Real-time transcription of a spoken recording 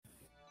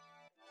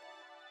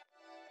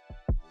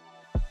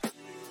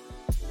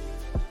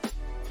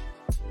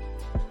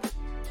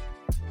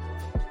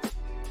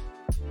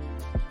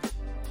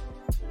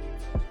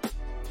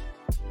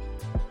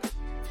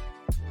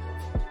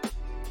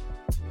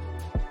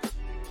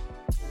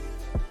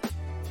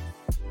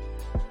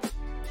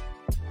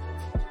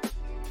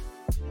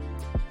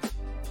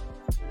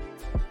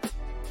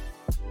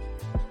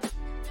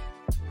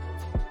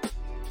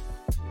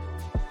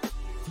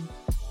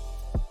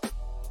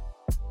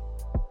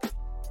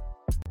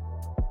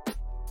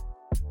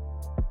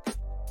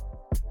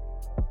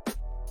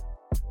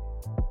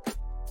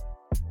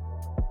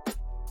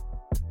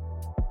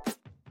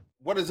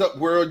What is up,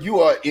 world? You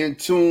are in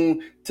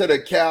tune to the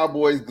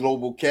Cowboys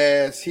Global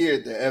Cast here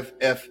at the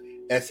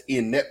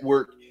FFSN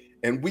Network,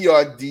 and we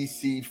are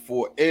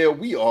DC4L.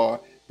 We are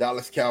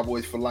Dallas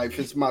Cowboys for life.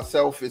 It's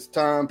myself. It's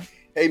Tom.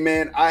 Hey,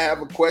 man, I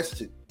have a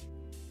question.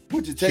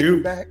 Would you take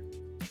it back?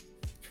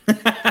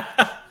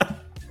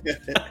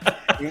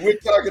 And we're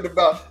talking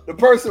about the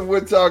person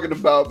we're talking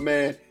about,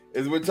 man,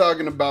 is we're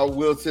talking about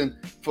Wilson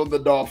from the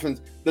Dolphins.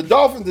 The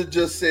Dolphins had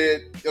just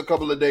said a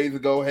couple of days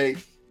ago, hey,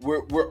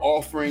 we're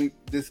offering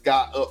this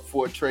guy up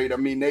for a trade. I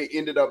mean, they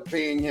ended up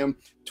paying him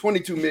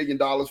 $22 million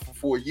for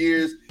 4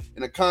 years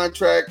in a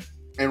contract.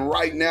 And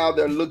right now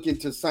they're looking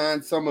to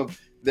sign some of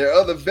their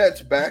other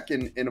vets back.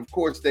 And of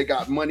course, they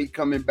got money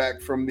coming back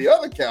from the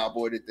other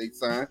Cowboy that they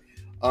signed,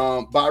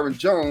 Byron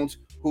Jones,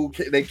 who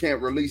they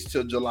can't release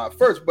till July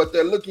 1st. But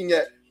they're looking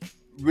at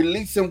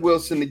releasing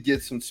Wilson to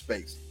get some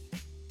space.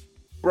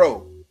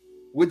 Bro,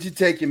 would you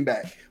take him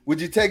back? Would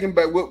you take him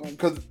back?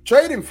 Because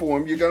trading for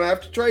him, you're going to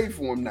have to trade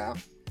for him now.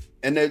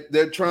 And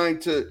they're trying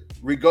to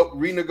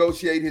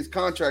renegotiate his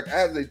contract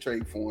as they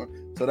trade for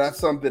him. So that's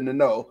something to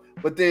know.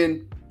 But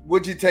then,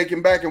 would you take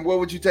him back, and what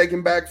would you take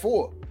him back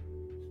for?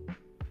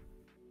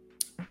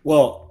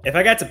 Well, if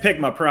I got to pick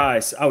my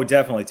price, I would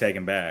definitely take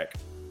him back.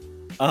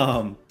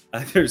 I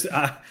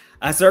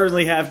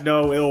certainly have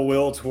no ill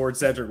will towards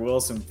Cedric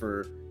Wilson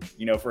for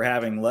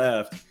having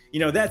left.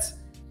 That's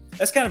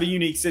kind of a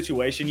unique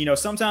situation.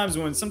 Sometimes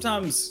when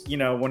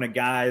a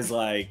guy is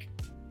like,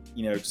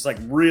 just like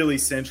really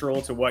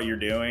central to what you're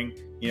doing,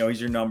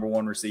 he's your number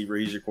one receiver,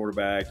 he's your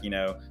quarterback,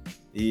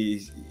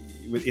 he's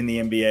in the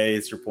NBA,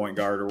 it's your point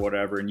guard or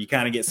whatever. And you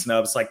kind of get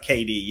snubbed. It's like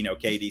KD,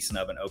 KD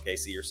snubbing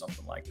OKC or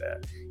something like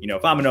that.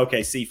 If I'm an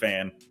OKC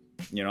fan,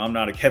 I'm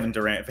not a Kevin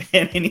Durant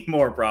fan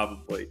anymore,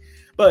 probably.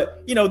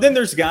 But, then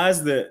there's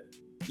guys that,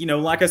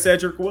 like a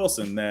Cedric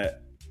Wilson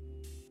that,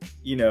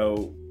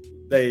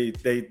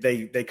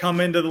 they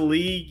come into the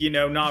league,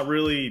 not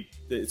really,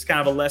 it's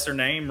kind of a lesser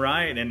name,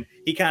 right? And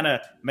he kind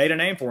of made a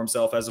name for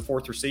himself as a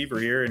fourth receiver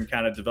here and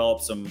kind of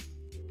developed some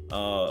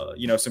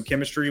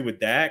chemistry with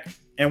Dak.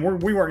 And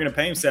we weren't going to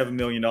pay him $7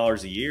 million a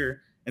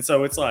year. And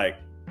so it's like,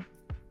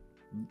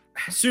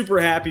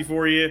 super happy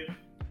for you.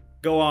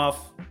 Go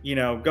off,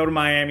 go to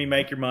Miami,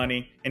 make your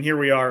money. And here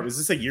we are. Was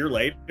this a year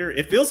later?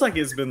 It feels like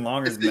it's been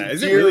longer than that.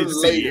 Is it really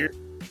just a year?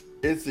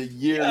 It's a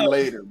year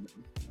later.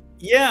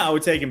 Yeah, I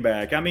would take him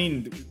back. I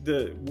mean,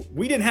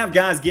 we didn't have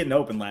guys getting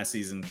open last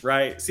season,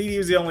 right? CD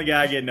was the only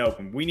guy getting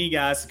open. We need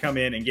guys to come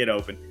in and get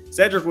open.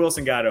 Cedric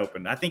Wilson got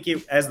open. I think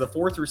as the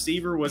fourth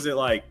receiver, was it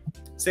like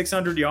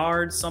 600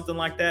 yards, something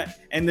like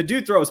that? And the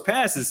dude throws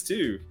passes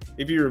too,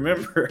 if you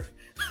remember.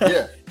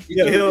 Yeah, he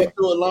threw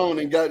alone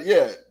and got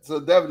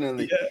So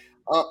definitely,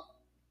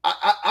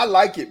 I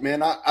like it,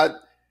 man. I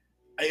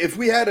if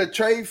we had a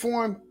trade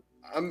for him,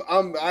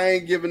 I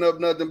ain't giving up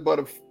nothing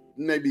but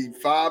maybe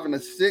 5 and a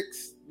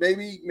 6.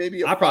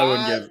 Maybe I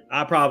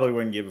probably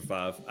wouldn't give a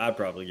 5. I'd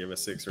probably give a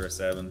 6 or a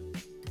 7.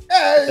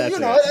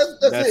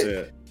 That's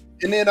it.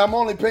 And then I'm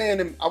only paying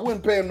him. I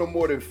wouldn't pay him no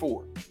more than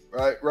 4.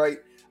 Right.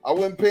 I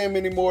wouldn't pay him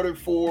any more than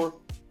 4.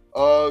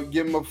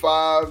 Give him a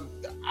 5.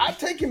 I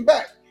take him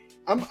back.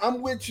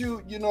 I'm with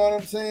you. You know what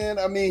I'm saying?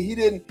 I mean, he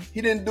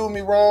didn't do me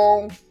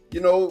wrong.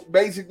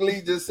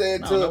 Basically just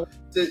said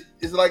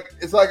it's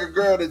like a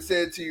girl that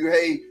said to you,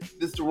 hey,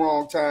 this is the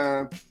wrong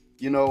time.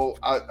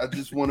 I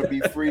just want to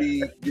be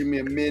free. Give me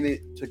a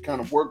minute to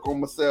kind of work on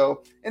myself.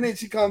 And then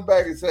she comes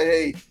back and say,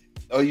 hey,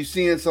 are you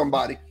seeing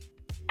somebody?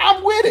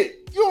 I'm with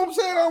it. You know what I'm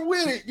saying? I'm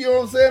with it. You know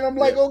what I'm saying? I'm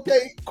like,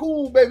 okay,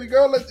 cool, baby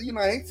girl.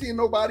 I ain't seeing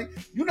nobody.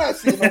 You're not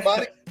seeing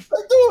nobody. Let's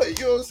do it.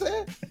 You know what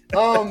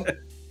I'm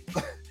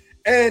saying?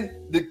 And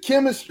the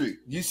chemistry,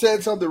 you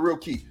said something real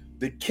key.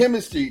 The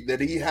chemistry that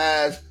he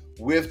has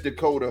with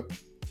Dakota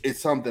is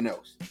something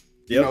else.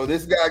 Yep.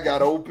 This guy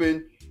got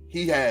open.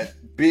 He had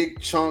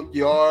big chunk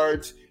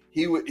yards.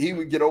 He would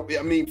get open.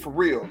 I mean, for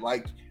real.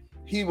 Like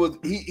he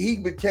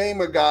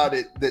became a guy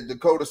that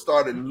Dakota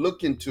started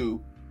looking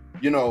to,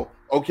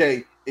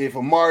 okay, if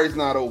Amari's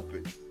not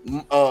open,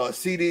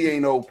 CD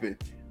ain't open,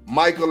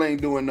 Michael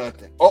ain't doing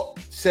nothing. Oh,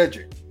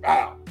 Cedric.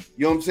 Wow.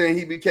 You know what I'm saying?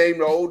 He became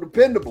the old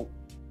dependable.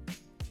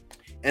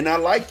 And I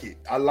like it.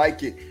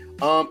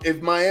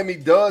 If Miami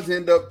does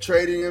end up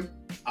trading him,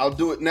 I'll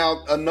do it.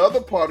 Now, another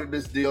part of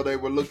this deal they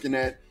were looking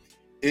at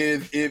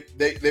is if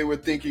they were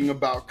thinking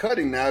about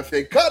cutting. Now, if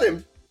they cut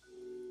him,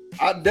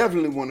 I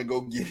definitely want to go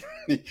get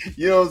him.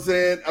 You know what I'm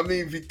saying? I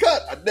mean, if he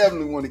cut, I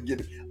definitely want to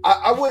get him.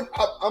 I wouldn't.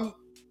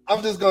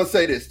 I'm just gonna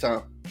say this,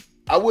 Tom.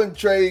 I wouldn't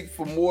trade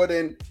for more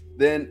than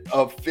a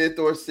 5th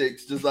or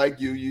 6th, just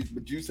like you.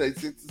 But you say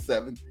 6 or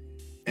 7,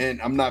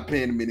 and I'm not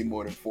paying him any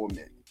more than $4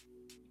 million.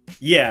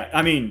 Yeah,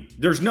 I mean,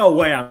 there's no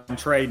way I'm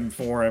trading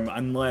for him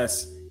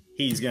unless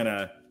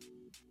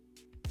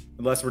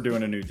we're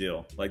doing a new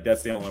deal. Like,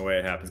 that's the only way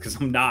it happens, because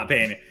I'm not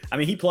paying it. I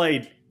mean,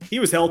 he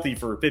was healthy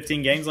for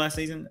 15 games last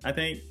season, I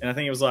think. And I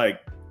think it was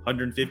like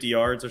 150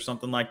 yards or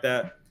something like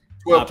that.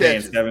 12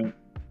 catches. 7.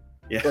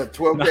 Yeah,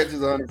 12 catches,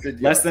 150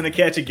 yards. Less than a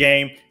catch a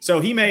game. So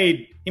he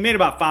made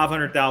about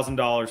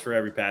 $500,000 for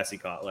every pass he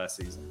caught last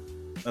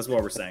season. That's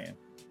what we're saying.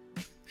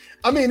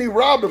 I mean, he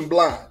robbed him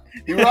blind.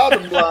 He robbed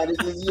him blind.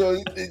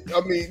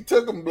 He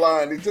took him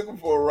blind. He took him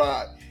for a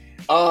ride.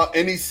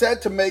 And he's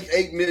set to make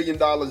 $8 million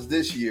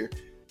this year.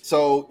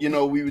 So,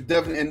 we would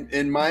definitely,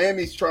 and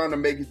Miami's trying to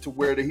make it to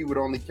where he would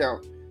only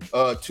count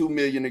 $2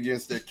 million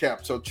against their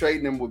cap. So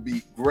trading him would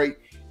be great,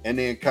 and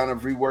then kind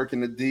of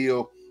reworking the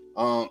deal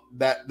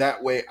that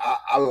way.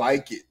 I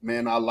like it,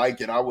 man. I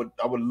like it. I would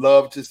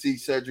love to see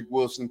Cedric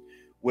Wilson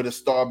with a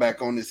star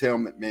back on his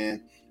helmet,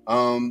 man.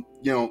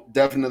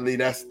 Definitely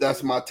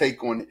that's my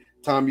take on it.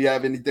 Tom, you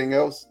have anything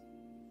else?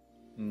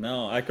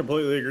 No, I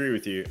completely agree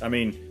with you. I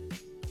mean,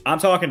 I'm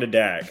talking to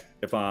Dak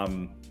if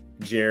I'm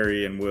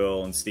Jerry and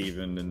Will and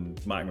Steven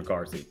and Mike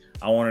McCarthy.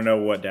 I want to know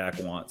what Dak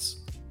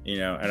wants.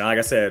 And like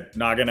I said,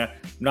 not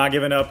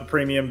giving up a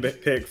premium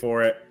pick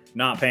for it,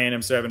 not paying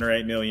him $7 or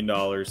 $8 million.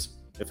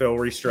 If he'll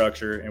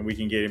restructure and we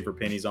can get him for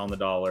pennies on the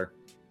dollar,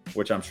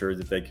 which I'm sure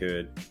that they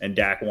could, and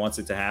Dak wants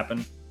it to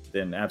happen,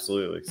 then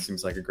absolutely.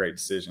 Seems like a great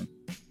decision.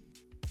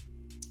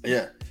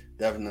 Yeah,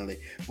 definitely.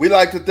 We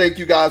like to thank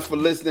you guys for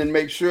listening.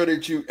 Make sure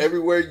that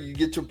everywhere you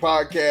get your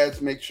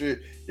podcast, make sure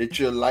that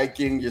you're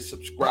liking, you're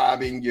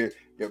subscribing, you're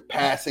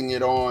passing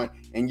it on,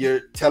 and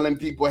you're telling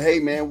people, hey,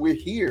 man, we're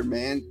here,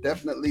 man.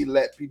 Definitely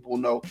let people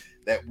know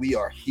that we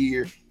are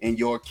here in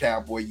your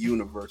Cowboy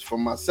universe. For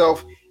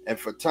myself and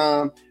for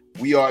Tom,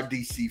 we are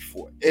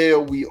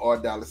DC4L. We are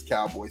Dallas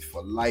Cowboys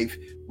for life.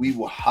 We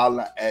will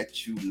holler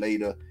at you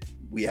later.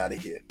 We out of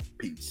here.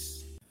 Peace.